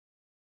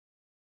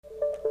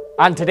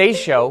On today's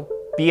show,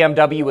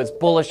 BMW is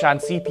bullish on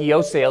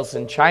CPO sales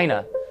in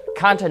China.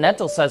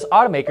 Continental says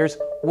automakers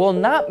will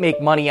not make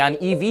money on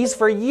EVs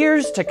for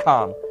years to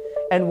come.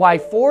 And why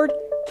Ford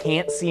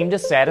can't seem to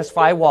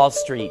satisfy Wall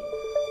Street.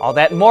 All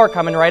that and more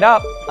coming right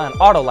up on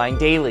Autoline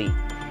Daily.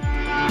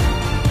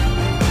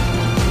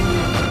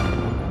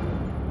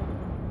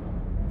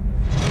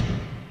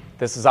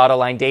 This is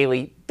Autoline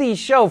Daily, the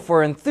show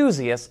for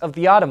enthusiasts of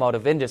the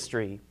automotive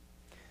industry.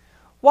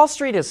 Wall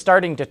Street is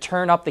starting to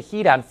turn up the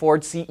heat on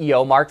Ford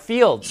CEO Mark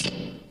Fields.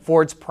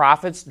 Ford's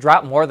profits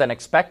dropped more than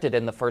expected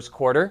in the first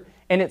quarter,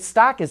 and its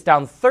stock is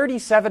down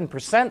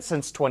 37%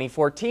 since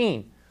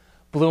 2014.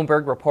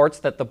 Bloomberg reports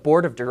that the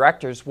board of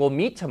directors will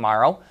meet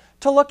tomorrow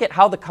to look at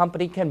how the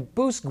company can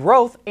boost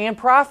growth and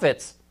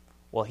profits.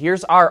 Well,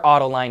 here's our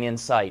Autoline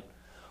insight.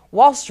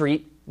 Wall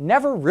Street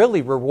never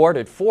really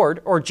rewarded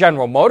Ford, or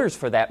General Motors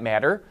for that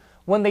matter,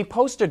 when they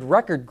posted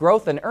record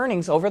growth and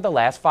earnings over the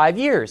last 5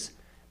 years.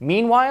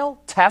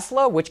 Meanwhile,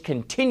 Tesla, which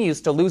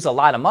continues to lose a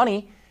lot of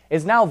money,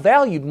 is now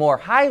valued more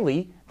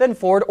highly than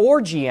Ford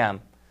or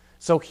GM.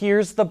 So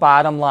here's the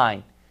bottom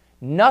line.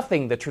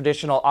 Nothing the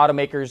traditional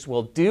automakers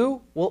will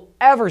do will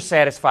ever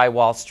satisfy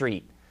Wall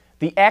Street.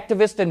 The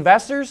activist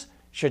investors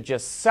should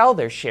just sell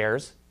their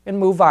shares and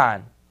move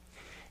on.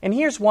 And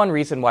here's one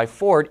reason why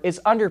Ford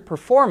is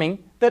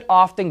underperforming that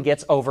often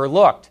gets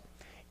overlooked.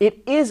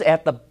 It is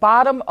at the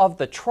bottom of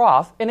the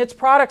trough in its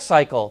product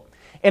cycle.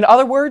 In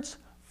other words,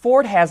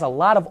 Ford has a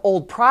lot of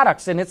old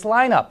products in its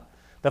lineup.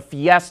 The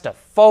Fiesta,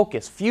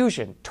 Focus,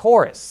 Fusion,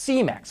 Taurus,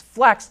 C-Max,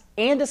 Flex,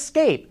 and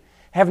Escape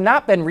have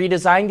not been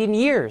redesigned in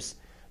years.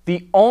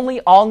 The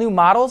only all-new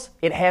models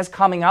it has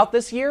coming out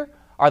this year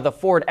are the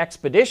Ford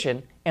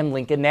Expedition and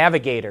Lincoln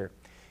Navigator.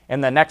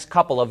 In the next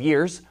couple of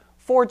years,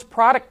 Ford's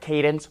product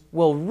cadence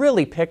will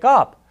really pick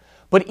up.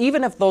 But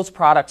even if those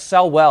products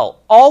sell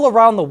well all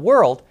around the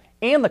world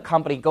and the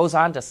company goes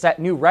on to set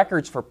new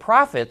records for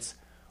profits,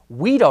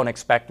 we don't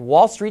expect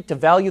Wall Street to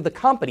value the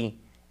company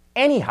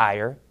any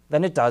higher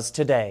than it does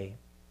today.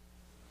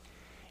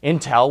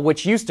 Intel,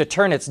 which used to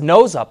turn its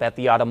nose up at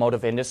the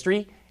automotive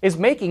industry, is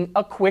making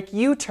a quick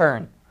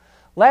U-turn.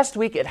 Last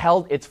week it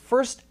held its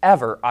first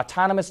ever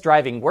autonomous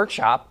driving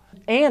workshop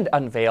and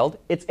unveiled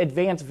its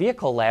advanced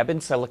vehicle lab in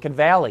Silicon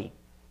Valley.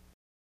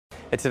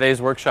 At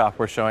today's workshop,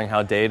 we're showing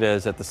how data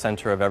is at the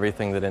center of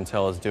everything that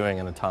Intel is doing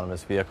in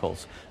autonomous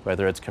vehicles.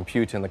 Whether it's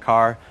compute in the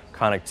car,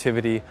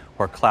 connectivity,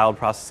 or cloud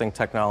processing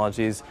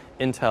technologies,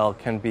 Intel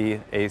can be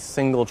a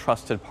single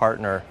trusted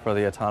partner for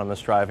the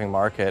autonomous driving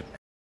market.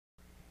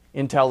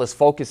 Intel is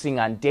focusing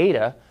on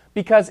data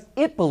because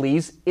it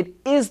believes it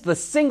is the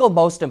single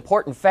most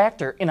important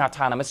factor in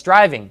autonomous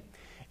driving.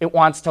 It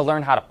wants to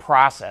learn how to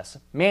process,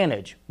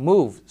 manage,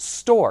 move,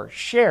 store,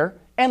 share,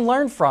 and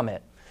learn from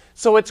it.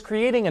 So it's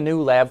creating a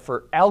new lab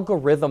for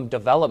algorithm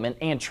development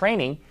and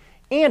training,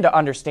 and to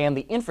understand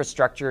the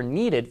infrastructure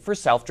needed for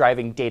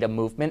self-driving data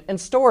movement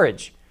and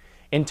storage.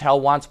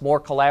 Intel wants more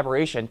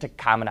collaboration to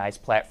commonize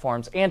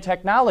platforms and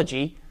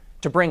technology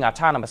to bring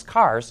autonomous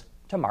cars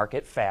to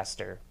market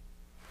faster.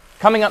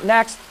 Coming up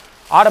next,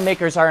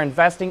 automakers are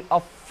investing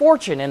a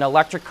fortune in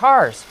electric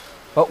cars,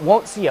 but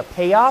won't see a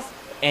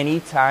payoff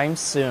anytime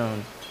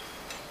soon.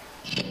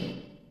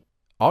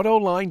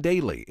 Autoline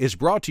Daily is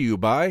brought to you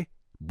by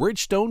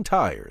Bridgestone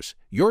Tires,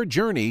 your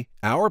journey,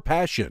 our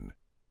passion.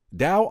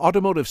 Dow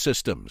Automotive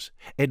Systems,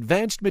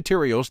 advanced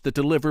materials that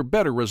deliver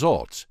better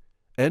results.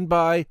 And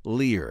by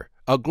Lear,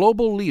 a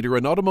global leader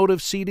in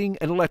automotive seating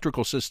and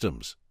electrical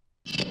systems.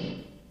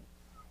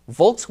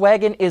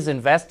 Volkswagen is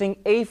investing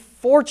a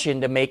fortune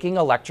to making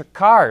electric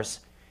cars.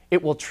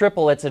 It will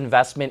triple its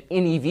investment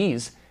in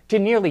EVs to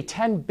nearly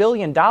 $10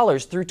 billion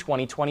through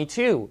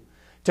 2022.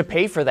 To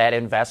pay for that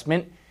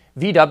investment,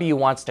 VW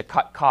wants to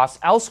cut costs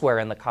elsewhere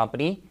in the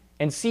company,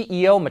 and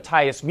CEO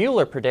Matthias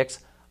Müller predicts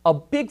a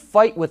big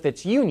fight with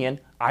its union,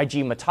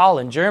 IG Metall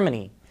in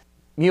Germany.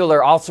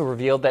 Müller also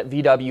revealed that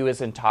VW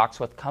is in talks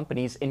with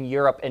companies in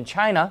Europe and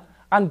China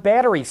on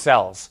battery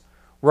cells.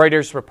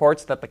 Reuters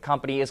reports that the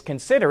company is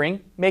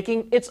considering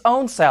making its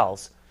own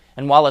cells.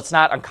 And while it's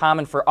not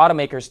uncommon for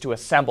automakers to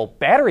assemble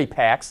battery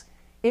packs,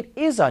 it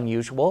is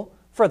unusual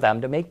for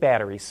them to make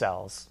battery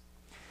cells.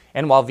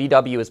 And while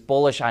VW is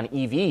bullish on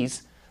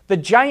EVs, the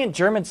giant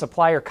German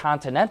supplier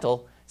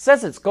Continental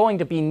says it's going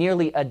to be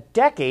nearly a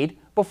decade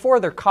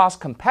before they're cost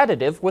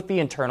competitive with the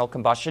internal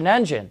combustion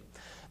engine.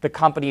 The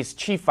company's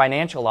chief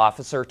financial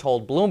officer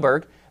told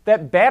Bloomberg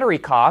that battery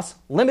costs,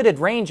 limited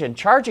range, and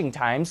charging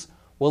times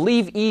will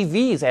leave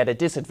EVs at a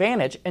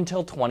disadvantage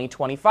until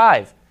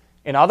 2025.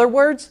 In other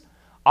words,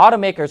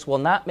 automakers will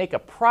not make a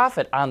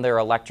profit on their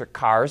electric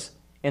cars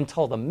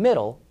until the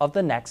middle of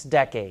the next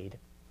decade.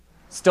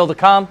 Still to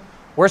come,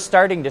 we're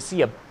starting to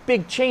see a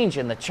big change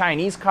in the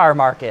Chinese car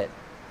market.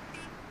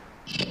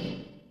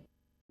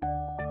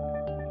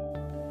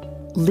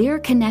 Lear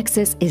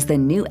Connexus is the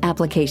new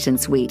application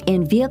suite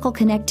in vehicle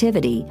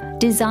connectivity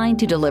designed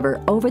to deliver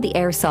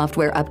over-the-air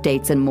software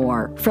updates and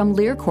more from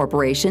Lear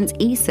Corporation's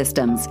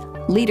E-Systems,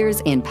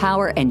 leaders in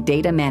power and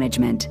data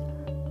management.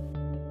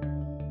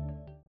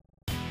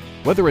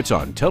 Whether it's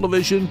on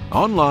television,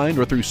 online,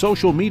 or through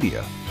social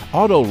media,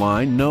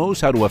 AutoLine knows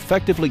how to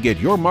effectively get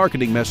your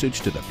marketing message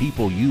to the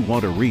people you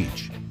want to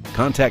reach.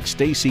 Contact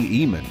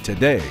Stacy Eman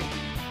today.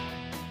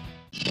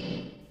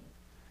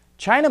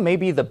 China may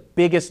be the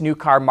biggest new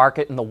car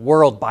market in the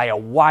world by a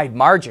wide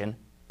margin,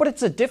 but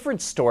it's a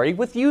different story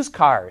with used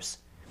cars.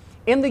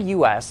 In the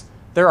U.S.,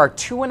 there are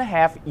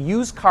 2.5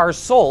 used cars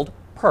sold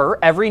per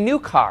every new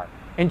car.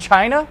 In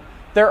China,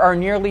 there are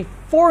nearly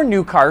 4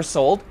 new cars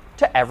sold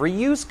to every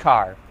used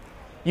car.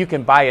 You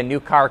can buy a new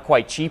car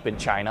quite cheap in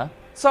China.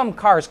 Some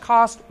cars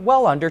cost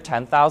well under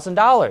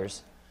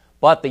 $10,000.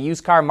 But the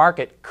used car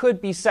market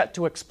could be set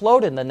to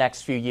explode in the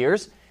next few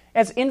years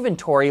as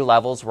inventory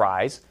levels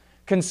rise,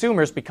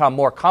 consumers become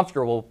more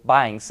comfortable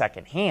buying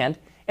secondhand,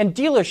 and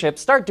dealerships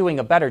start doing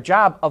a better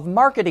job of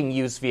marketing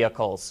used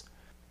vehicles.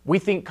 We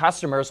think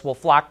customers will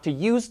flock to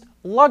used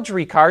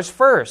luxury cars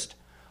first.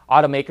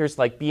 Automakers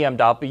like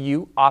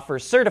BMW offer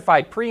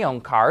certified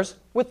pre-owned cars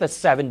with a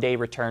 7-day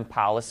return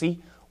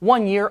policy,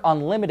 1-year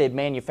unlimited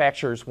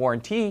manufacturer's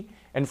warranty,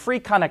 and free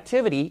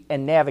connectivity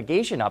and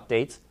navigation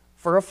updates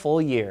for a full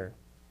year.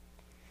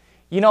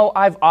 You know,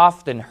 I've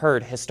often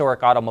heard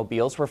historic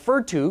automobiles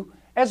referred to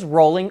as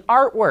rolling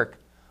artwork,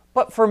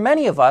 but for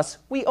many of us,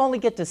 we only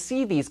get to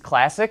see these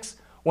classics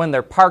when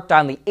they're parked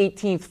on the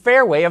 18th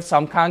fairway of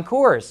some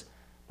concours.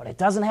 But it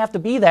doesn't have to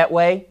be that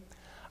way.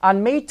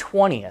 On May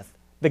 20th,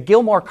 the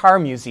Gilmore Car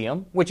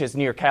Museum, which is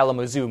near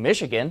Kalamazoo,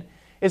 Michigan,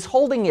 is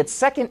holding its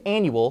second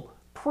annual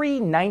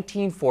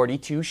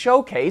pre-1942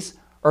 showcase,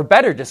 or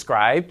better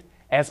described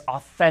as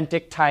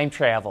authentic time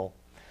travel.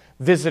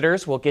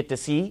 Visitors will get to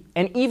see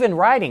and even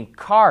riding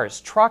cars,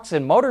 trucks,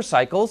 and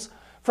motorcycles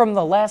from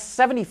the last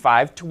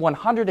 75 to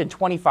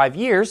 125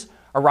 years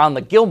around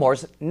the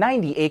Gilmore's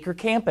 90-acre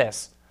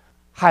campus.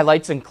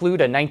 Highlights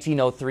include a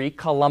 1903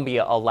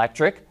 Columbia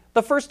Electric,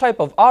 the first type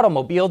of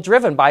automobile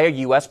driven by a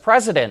U.S.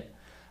 president,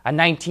 a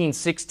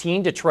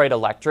 1916 Detroit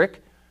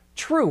Electric,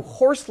 true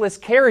horseless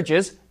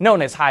carriages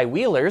known as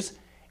high-wheelers,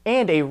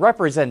 and a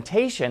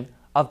representation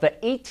of the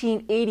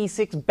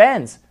 1886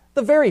 Benz,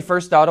 the very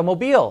first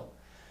automobile.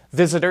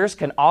 Visitors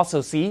can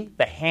also see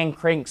the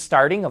hand-crank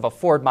starting of a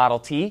Ford Model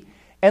T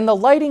and the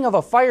lighting of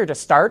a fire to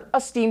start a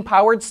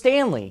steam-powered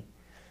Stanley.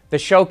 The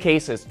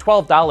showcase is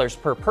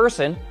 $12 per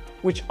person,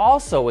 which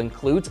also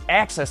includes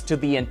access to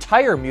the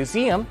entire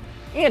museum,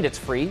 and it's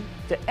free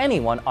to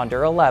anyone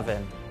under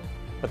 11.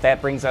 But that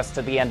brings us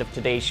to the end of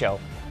today's show.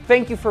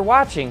 Thank you for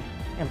watching,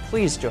 and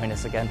please join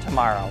us again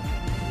tomorrow.